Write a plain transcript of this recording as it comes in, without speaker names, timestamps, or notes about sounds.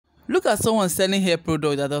Look at someone selling hair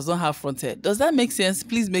product that does not have front hair. Does that make sense?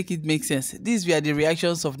 Please make it make sense. These were the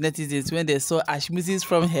reactions of netizens when they saw Ashmusy's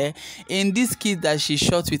front hair in this kit that she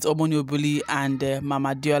shot with Omoniobuli and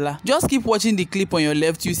Mama Diola. Just keep watching the clip on your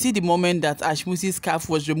left. You see the moment that Ashmusy's scarf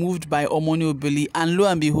was removed by Omoniobuli, and lo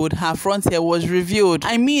and behold, her front hair was revealed.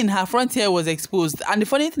 I mean, her front hair was exposed. And the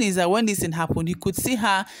funny thing is that when this thing happened, you could see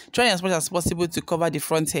her trying as much as possible to cover the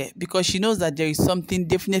front hair because she knows that there is something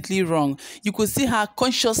definitely wrong. You could see her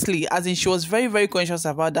consciously, as in she was very, very conscious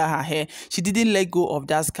about that her hair. She didn't let go of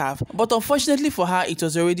that scarf. But unfortunately for her, it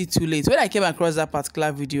was already too late. When I came across that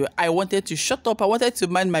particular video, I wanted to shut up. I wanted to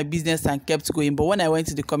mind my business and kept going. But when I went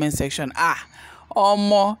to the comment section,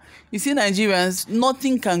 more. You see, Nigerians,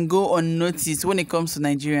 nothing can go unnoticed when it comes to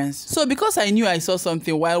Nigerians. So because I knew I saw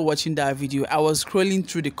something while watching that video, I was scrolling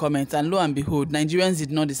through the comments, and lo and behold, Nigerians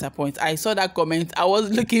did not disappoint. I saw that comment I was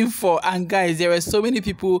looking for, and guys, there were so many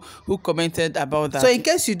people who commented about that. So in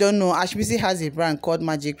case you don't know, Ashmusy has a brand called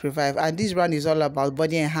Magic Revive, and this brand is all about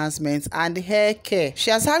body enhancements and hair care.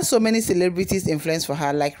 She has had so many celebrities influence for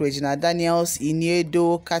her, like Regina Daniels,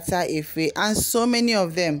 Iniedo, Kata Efe, and so many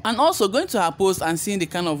of them. And also going to her post and seeing the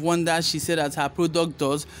kind of wonders she said that her product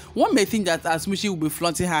does, one may think that Ashmusy will be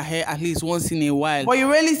flaunting her hair at least once in a while, but you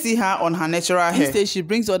rarely see her on her natural hair. Instead, she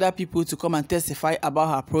brings other people to come and testify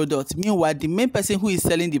about her product. Meanwhile, the main person who is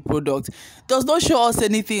selling the product does not show us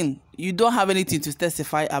anything. You don't have anything to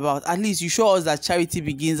testify about. At least you show us that charity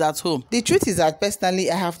begins at home. The truth is that personally,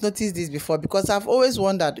 I have noticed this before, because I've always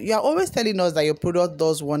wondered, you are always telling us that your product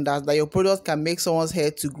does wonders, that your product can make someone's hair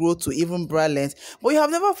to grow to even bra length, but you have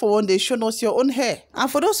never for one day shown us your own hair. And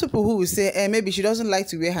for those people who will say, maybe she doesn't like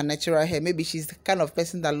to wear her natural hair, maybe she's the kind of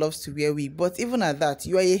person that loves to wear wig, but even at that,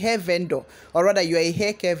 you are a hair vendor, or rather you are a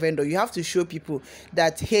hair care vendor. You have to show people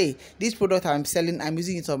that, hey, this product I'm selling, I'm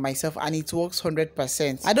using it on myself and it works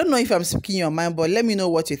 100%. I don't know if I'm speaking your mind, but let me know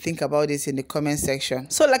what you think about this in the comment section.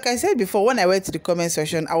 So like I said before, when I went to the comment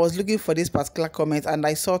section, I was looking for this particular comment and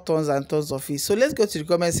I saw tons and tons of it. So let's go to the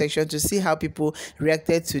comment section to see how people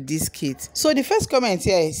reacted to this kit. So the first comment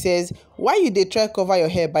here says, why you dey try cover your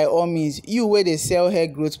hair? By all means, you where they sell hair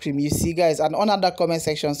growth cream, you see guys. And on another comment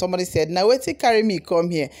section, somebody said, now waiting carry me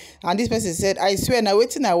come here, and this person said, I swear now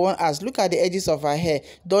waiting I want ask, look at the edges of her hair,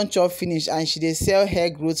 don't chop finish, and she dey sell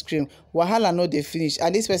hair growth cream, wahala no dey finish.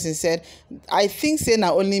 And this person said, I think say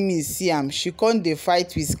na only me see am, she can't dey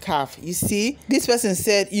fight with scarf. You see, this person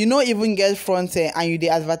said, you no even get front hair and you dey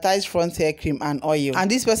advertise front hair cream and oil.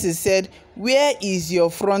 And this person said, where is your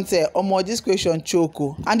front hair? Omo, this question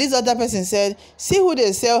choco. And this other person said, see who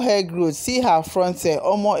they sell hair growth, see her front hair.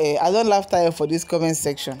 Omo, I don't laugh tire for this comment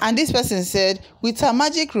section. And this person said, with her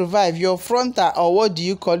Magic Revive, your front hair, or what do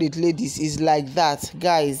you call it, ladies, is like that.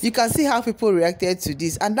 Guys, you can see how people reacted to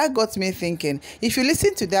this, and that got me thinking. If you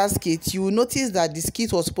listen to that skit, you will notice that the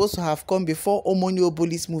skit was supposed to have come before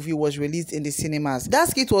Omoniobuli's movie was released in the cinemas. That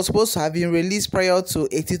skit was supposed to have been released prior to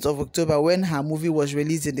 18th of October when her movie was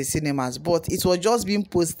released in the cinemas, but it was just being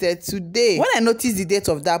posted today. When I noticed the date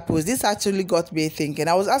of that post, this actually got me thinking.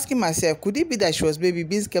 I was asking myself, could it be that she was maybe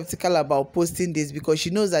being skeptical about posting this because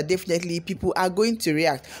she knows that definitely people are going to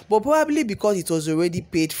react, but probably because it was already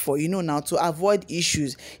paid for, you know, now to avoid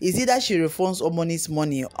issues. Is it that she refunds Omoni's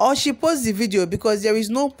money, or she posts the video because there is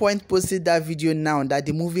no point posting that video now that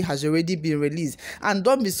the movie has already been released? And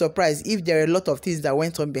don't be surprised if there are a lot of things that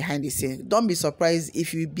went on behind the scenes. Don't be surprised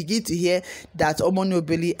if you begin to hear that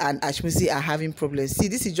Omoniobuli and Ashmusy are having problems. See,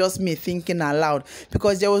 this is just me thinking aloud,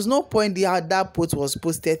 because there was no point that post was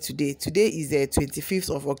posted today. Today is the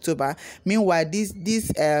 25th of October. Meanwhile, this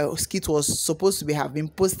skit was supposed to have been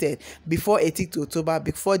posted before 18th October,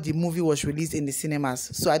 before the movie was released in the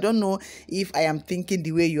cinemas. So I don't know if I am thinking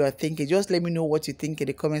the way you are thinking. Just let me know what you think in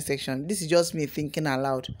the comment section. This is just me thinking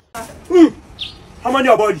aloud. How many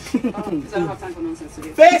your body? I don't have time for nonsense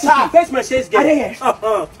today. Face her! Face my shades girl.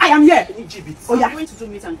 I am here. Oh yeah. I'm going to do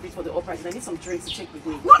meet and greet for the operas. I need some drinks to take with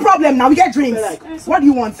me. No problem, now we get drinks. Like, what do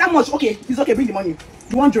you want? How much? Okay, it's okay, bring the money.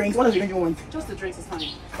 You want drinks? What does you want? Just the drinks is fine.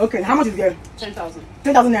 Okay, how much is there? 10,000.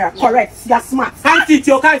 10,000 naira. Correct. You're smart. Can't it,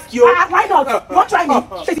 you can't you. Why not? Don't try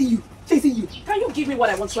me. Chasing you. Chasing you. Can you give me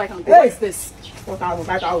what I want so I can go? Hey. What is this? 4,000,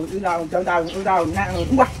 5,000,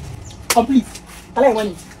 2,000, complete. I like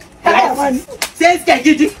money. I like money. Say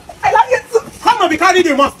Gigi. I love you too. Come on, be carrying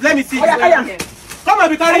the month. Let me see you. Come on,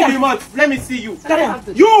 be carrying the month. Let me see you.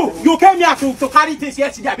 You came here to carry things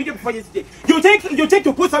yesterday. I beat you before yesterday. You take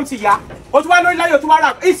to put something here. But why not lie to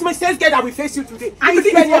tomorrow? It's my sales girl that will face you today. I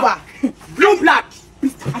think it's over. Blue black.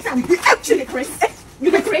 I said we actually Chris.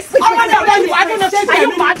 You be Chris. I don't know. Are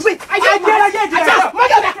you mad? Wait.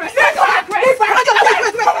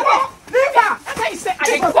 Leave her.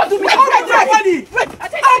 What do we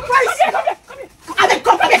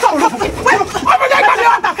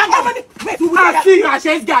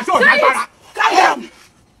chase guy. Show it. Calm down.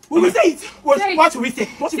 We will say it. What should we say?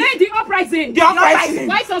 Say the uprising. The uprising.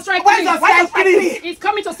 Why is on strike? Why is on strike? It's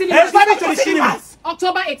coming to cinema. It's coming to the cinema.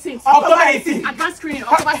 October 18th. October 18th. Advanced screening.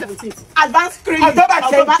 October 17th. Advanced screening. October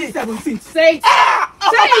 17th. Say it.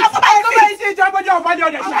 Say it.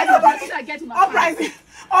 Uprising.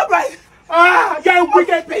 Uprising. Ah, you're a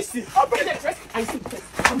wicked person. I see.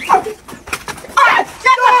 I'm coming.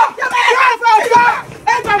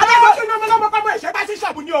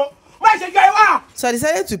 So I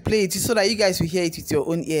decided to play it so that you guys will hear it with your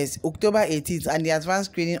own ears. October 18th and the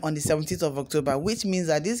advanced screening on the 17th of October, which means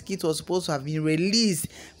that this kit was supposed to have been released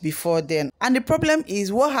before then. And the problem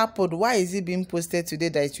is, what happened? Why is it being posted today,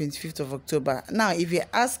 that is 25th of October? Now, if you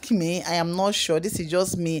ask me, I am not sure. This is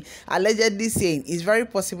just me allegedly saying it's very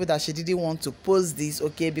possible that she didn't want to post this,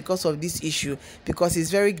 okay, because of this issue, because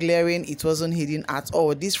it's very glaring. It wasn't hidden at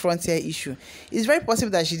all. This frontier issue, it's very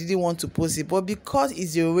possible that she didn't want to post it, but because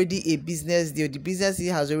it's already a business deal, the business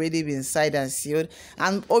deal has already been signed and sealed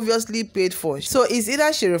and obviously paid for. So it's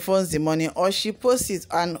either she refunds the money or she posts it.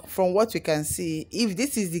 And from what we can see, if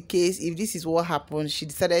this is the case, if this is what happened, she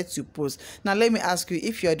decided to post. Now let me ask you,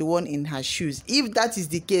 if you're the one in her shoes, if that is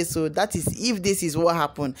the case, so that is if this is what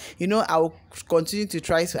happened, you know, I'll continue to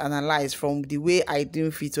try to analyze from the way I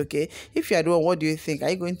didn't fit. Okay, if you're the one, what do you think? Are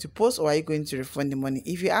you going to post or are you going to refund the money?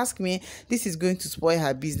 If you ask me, this is going to spoil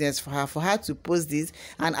her business for her to post this.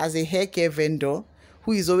 And as a hair care vendor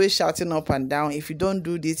who is always shouting up and down, if you don't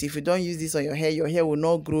do this, if you don't use this on your hair will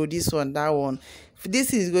not grow, this one, that one,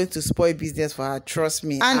 this is going to spoil business for her, trust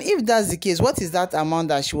me. And if that's the case, what is that amount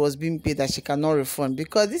that she was being paid that she cannot refund?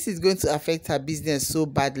 Because this is going to affect her business so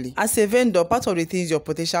badly. As a vendor, part of the things your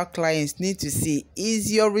potential clients need to see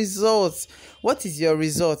is your results. What is your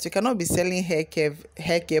result? You cannot be selling hair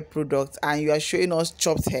care products and you are showing us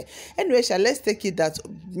chopped hair. Anyway, let's take it that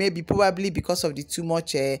maybe probably because of the too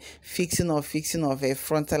much fixing of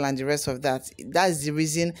frontal and the rest of that, that's the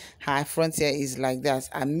reason her front hair is like that.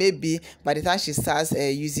 And maybe by the time she starts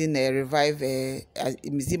using a revive,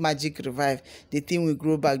 magic revive, the thing will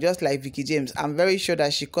grow back, just like Vicky James. I'm very sure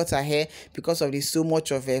that she cut her hair because of the so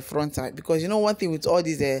much of frontal. Because you know one thing with all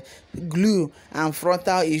these glue and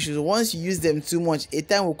frontal issues, once you use them too much, a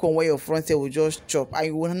time will come where your front hair will just chop and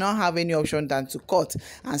you will not have any option than to cut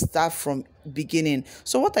and start from beginning.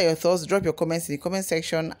 So what are your thoughts? Drop your comments in the comment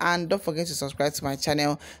section and don't forget to subscribe to my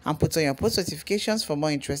channel and put on your post notifications for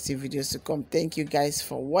more interesting videos to come. Thank you guys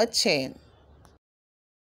for watching.